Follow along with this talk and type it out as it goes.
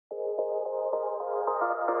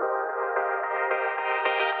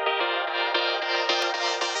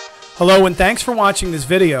Hello and thanks for watching this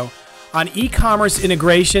video on e-commerce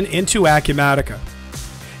integration into Acumatica.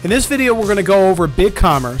 In this video we're going to go over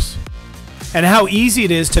BigCommerce and how easy it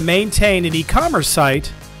is to maintain an e-commerce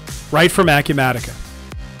site right from Acumatica.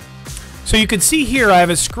 So you can see here I have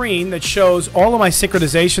a screen that shows all of my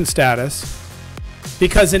synchronization status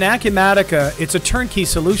because in Acumatica it's a turnkey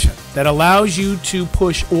solution that allows you to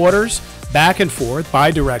push orders back and forth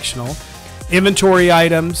bi-directional, inventory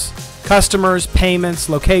items, customers, payments,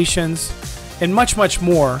 locations, and much, much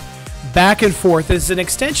more back and forth as an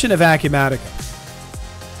extension of Acumatica.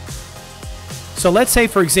 So let's say,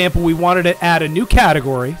 for example, we wanted to add a new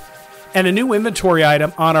category and a new inventory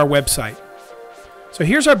item on our website. So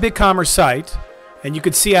here's our BigCommerce site, and you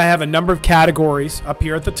can see I have a number of categories up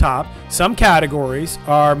here at the top. Some categories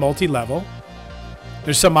are multi-level.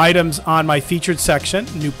 There's some items on my featured section,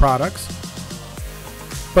 new products.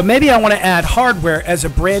 But maybe I want to add hardware as a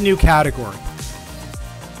brand new category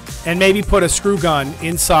and maybe put a screw gun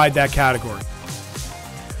inside that category.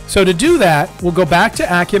 So to do that, we'll go back to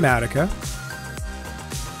Acumatica.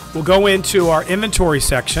 We'll go into our inventory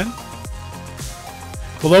section.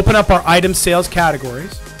 We'll open up our item sales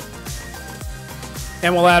categories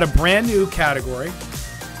and we'll add a brand new category.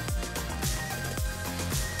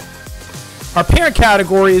 Our parent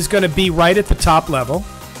category is going to be right at the top level.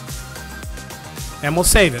 And we'll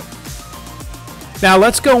save it. Now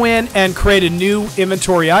let's go in and create a new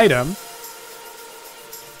inventory item.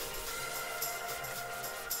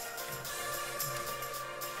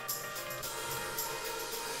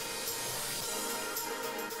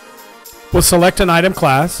 We'll select an item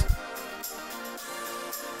class.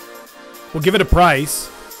 We'll give it a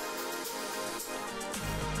price.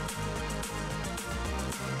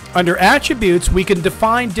 Under attributes, we can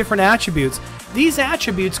define different attributes. These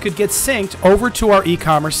attributes could get synced over to our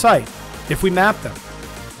e-commerce site if we map them.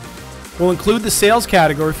 We'll include the sales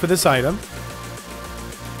category for this item.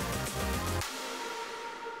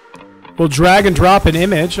 We'll drag and drop an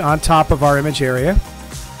image on top of our image area.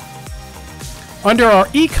 Under our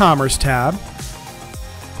e-commerce tab,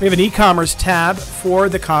 we have an e-commerce tab for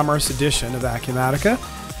the Commerce Edition of Acumatica.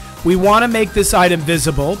 We want to make this item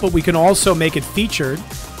visible, but we can also make it featured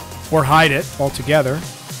or hide it altogether.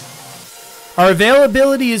 Our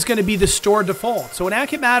availability is going to be the store default. So in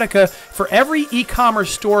Acumatica, for every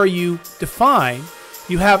e-commerce store you define,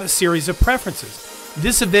 you have a series of preferences.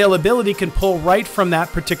 This availability can pull right from that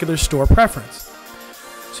particular store preference.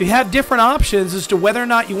 So you have different options as to whether or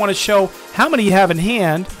not you want to show how many you have in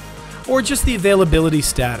hand or just the availability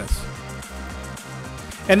status.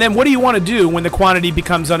 And then what do you want to do when the quantity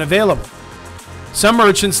becomes unavailable? Some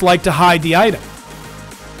merchants like to hide the item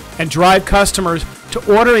and drive customers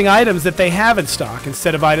to ordering items that they have in stock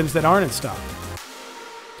instead of items that aren't in stock.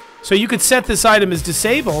 So you could set this item as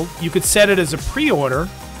disabled. You could set it as a pre-order.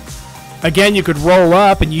 Again, you could roll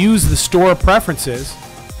up and use the store preferences,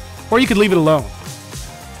 or you could leave it alone.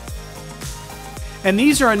 And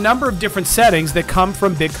these are a number of different settings that come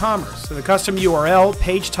from BigCommerce. So the custom URL,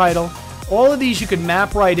 page title, all of these you can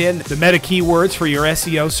map right in. The meta keywords for your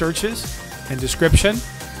SEO searches and description,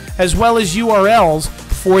 as well as URLs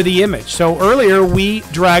for the image. So earlier we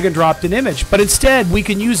drag and dropped an image, but instead we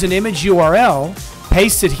can use an image URL,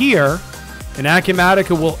 paste it here, and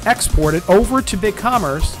Acumatica will export it over to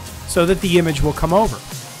BigCommerce so that the image will come over.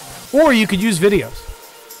 Or you could use videos.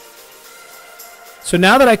 So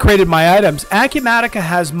now that I created my items, Acumatica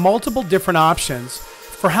has multiple different options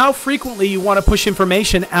for how frequently you want to push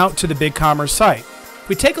information out to the BigCommerce site. If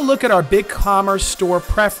we take a look at our BigCommerce store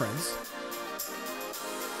preference,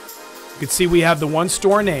 you can see we have the one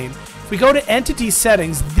store name. If we go to entity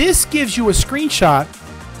settings, this gives you a screenshot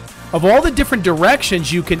of all the different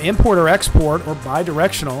directions you can import or export or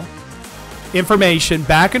bi-directional information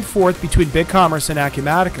back and forth between BigCommerce and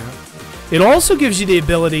Acumatica. It also gives you the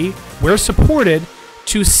ability, where supported,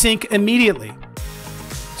 to sync immediately.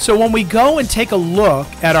 So when we go and take a look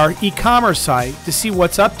at our e-commerce site to see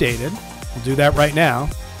what's updated, we'll do that right now,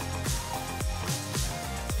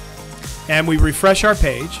 and we refresh our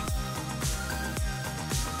page,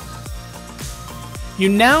 you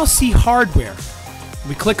now see hardware.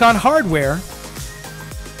 We click on hardware.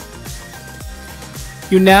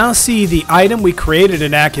 You now see the item we created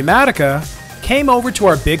in Acumatica came over to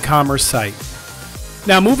our BigCommerce site.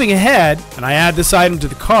 Now moving ahead, and I add this item to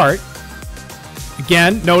the cart.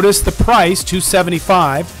 Again, notice the price, $275.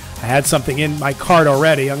 I had something in my cart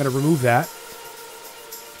already. I'm going to remove that.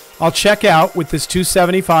 I'll check out with this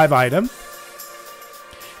 $275 item.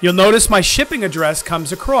 You'll notice my shipping address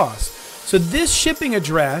comes across. So this shipping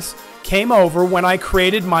address came over when I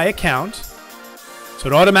created my account. So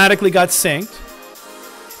it automatically got synced.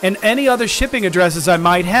 And any other shipping addresses I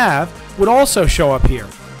might have would also show up here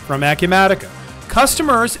from Acumatica.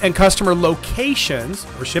 Customers and customer locations,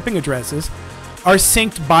 or shipping addresses, are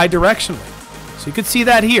synced bidirectionally. So you can see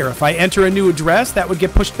that here. If I enter a new address, that would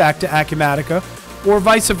get pushed back to Acumatica, or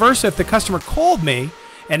vice versa. If the customer called me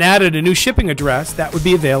and added a new shipping address, that would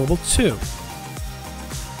be available too.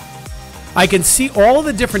 I can see all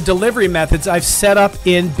the different delivery methods I've set up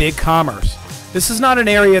in BigCommerce. This is not an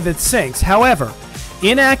area that syncs. However,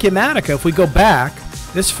 in Acumatica, if we go back,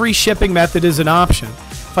 this free shipping method is an option.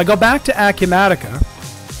 If I go back to Acumatica,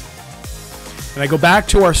 and I go back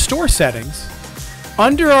to our store settings,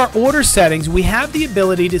 under our order settings, we have the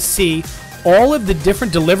ability to see all of the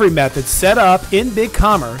different delivery methods set up in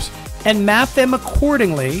BigCommerce and map them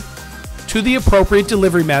accordingly to the appropriate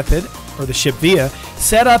delivery method, or the ship via,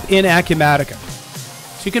 set up in Acumatica.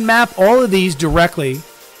 So you can map all of these directly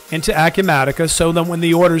into Acumatica so that when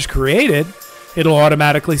the order is created, it'll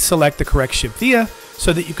automatically select the correct ship via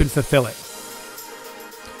so that you can fulfill it.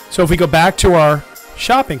 So if we go back to our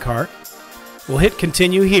shopping cart, we'll hit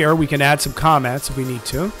continue here. We can add some comments if we need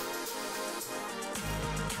to. You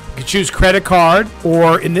can choose credit card,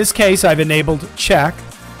 or in this case, I've enabled check,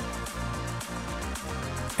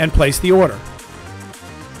 and place the order.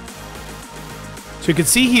 So you can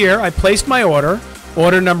see here, I placed my order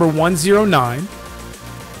number 109.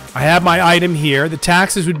 I have my item here. The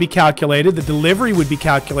taxes would be calculated. The delivery would be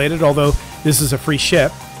calculated, although this is a free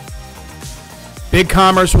ship.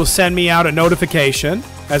 BigCommerce will send me out a notification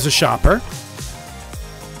as a shopper.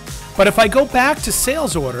 But if I go back to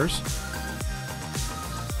sales orders,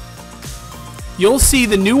 you'll see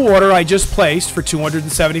the new order I just placed for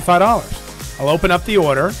 $275. I'll open up the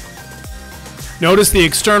order. Notice the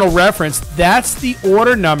external reference. That's the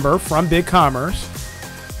order number from BigCommerce.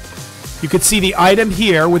 You can see the item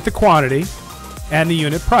here with the quantity and the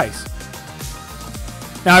unit price.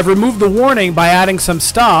 Now I've removed the warning by adding some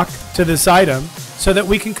stock to this item so that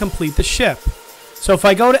we can complete the ship. So if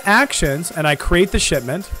I go to Actions and I create the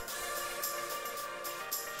shipment,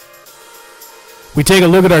 we take a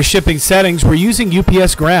look at our shipping settings. We're using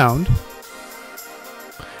UPS Ground.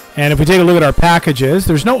 And if we take a look at our packages,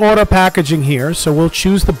 there's no auto packaging here, so we'll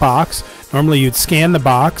choose the box. Normally you'd scan the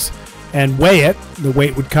box and weigh it. The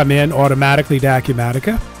weight would come in automatically to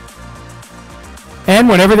Acumatica. And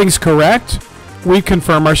when everything's correct, we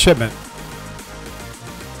confirm our shipment.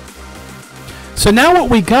 So now what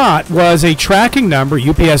we got was a tracking number,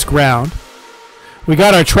 UPS Ground. We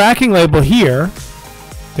got our tracking label here.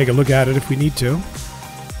 Take a look at it if we need to.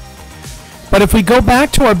 But if we go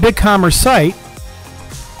back to our BigCommerce site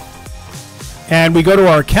and we go to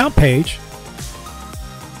our account page,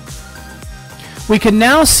 we can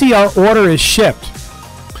now see our order is shipped.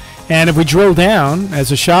 And if we drill down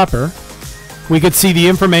as a shopper, we could see the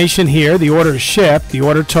information here, the order is shipped, the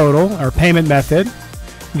order total, our payment method.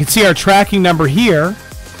 You can see our tracking number here,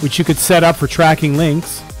 which you could set up for tracking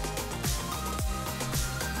links.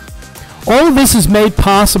 All of this is made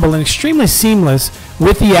possible and extremely seamless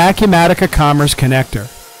with the Acumatica Commerce Connector.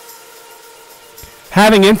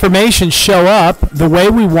 Having information show up the way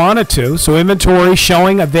we want it to, so inventory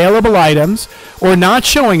showing available items or not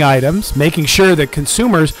showing items, making sure that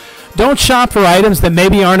consumers don't shop for items that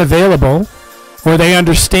maybe aren't available, or they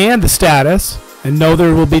understand the status and know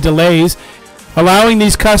there will be delays, allowing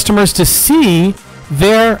these customers to see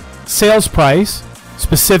their sales price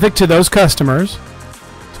specific to those customers.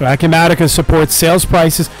 So Acumatica supports sales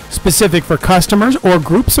prices specific for customers or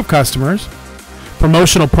groups of customers,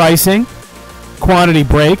 promotional pricing, quantity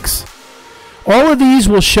breaks. All of these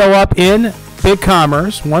will show up in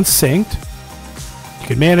BigCommerce once synced. You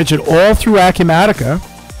can manage it all through Acumatica.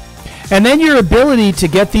 And then your ability to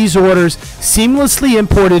get these orders seamlessly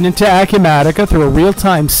imported into Acumatica through a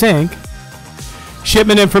real-time sync.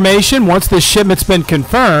 Shipment information, once the shipment's been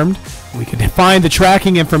confirmed, we can find the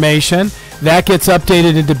tracking information. That gets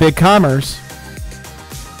updated into BigCommerce.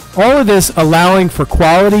 All of this allowing for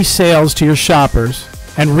quality sales to your shoppers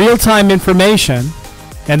and real-time information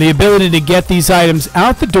and the ability to get these items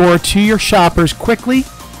out the door to your shoppers quickly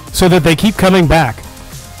so that they keep coming back.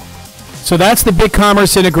 So that's the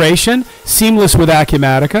BigCommerce integration, seamless with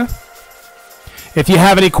Acumatica. If you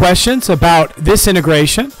have any questions about this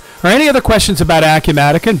integration or any other questions about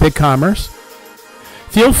Acumatica and BigCommerce,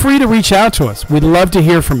 feel free to reach out to us. We'd love to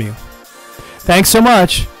hear from you. Thanks so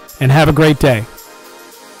much and have a great day.